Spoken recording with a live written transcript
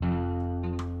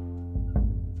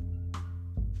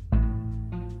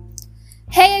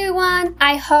everyone,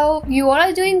 I hope you all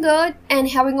are doing good and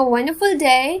having a wonderful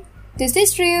day. This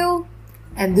is Ryu.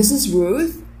 And this is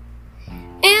Ruth.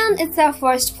 And it's our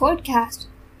first podcast.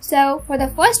 So for the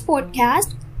first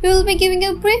podcast, we will be giving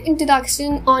a brief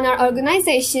introduction on our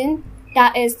organization,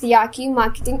 that is CRK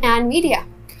Marketing and Media.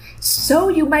 So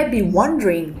you might be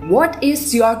wondering, what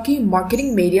is CRK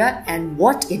Marketing Media and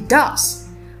what it does?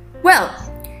 Well,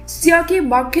 CRK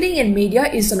Marketing and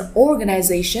Media is an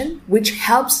organization which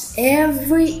helps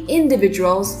every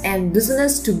individuals and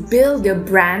business to build their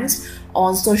brands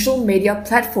on social media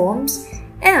platforms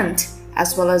and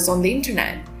as well as on the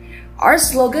internet. Our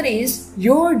slogan is,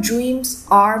 "Your dreams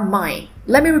are mine."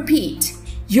 Let me repeat,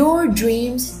 your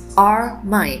dreams are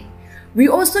mine. We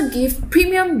also give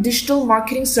premium digital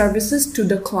marketing services to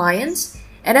the clients,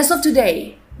 and as of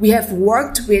today, we have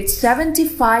worked with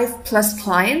 75 plus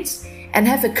clients and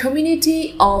have a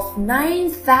community of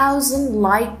 9,000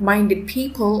 like-minded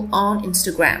people on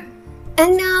Instagram.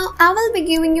 And now I will be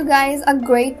giving you guys a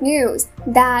great news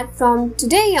that from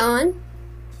today on,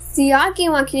 CRK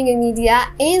Marketing and Media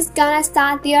is gonna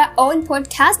start their own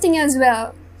podcasting as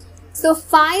well. So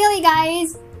finally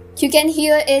guys, you can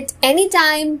hear it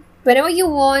anytime, whenever you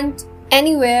want,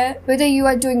 anywhere, whether you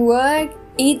are doing work,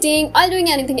 eating, or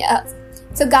doing anything else.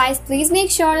 So guys, please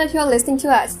make sure that you're listening to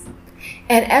us.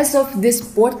 And as of this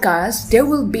podcast, there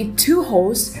will be two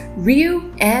hosts,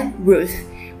 Ryu and Ruth.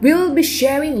 We will be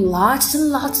sharing lots and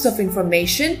lots of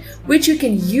information which you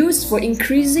can use for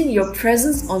increasing your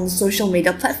presence on social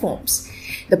media platforms.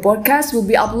 The podcast will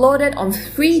be uploaded on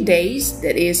 3 days,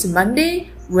 that is Monday,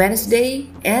 Wednesday,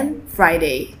 and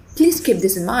Friday. Please keep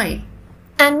this in mind.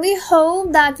 And we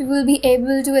hope that we will be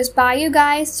able to inspire you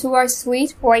guys through our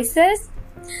sweet voices.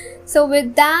 So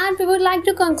with that, we would like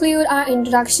to conclude our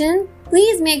introduction.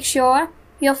 Please make sure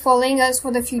you're following us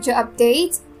for the future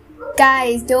updates.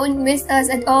 Guys, don't miss us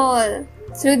at all.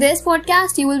 Through this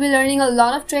podcast, you will be learning a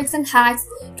lot of tricks and hacks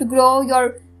to grow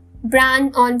your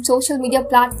brand on social media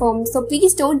platforms. So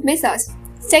please don't miss us.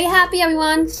 Stay happy,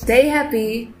 everyone. Stay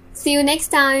happy. See you next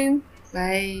time.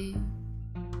 Bye.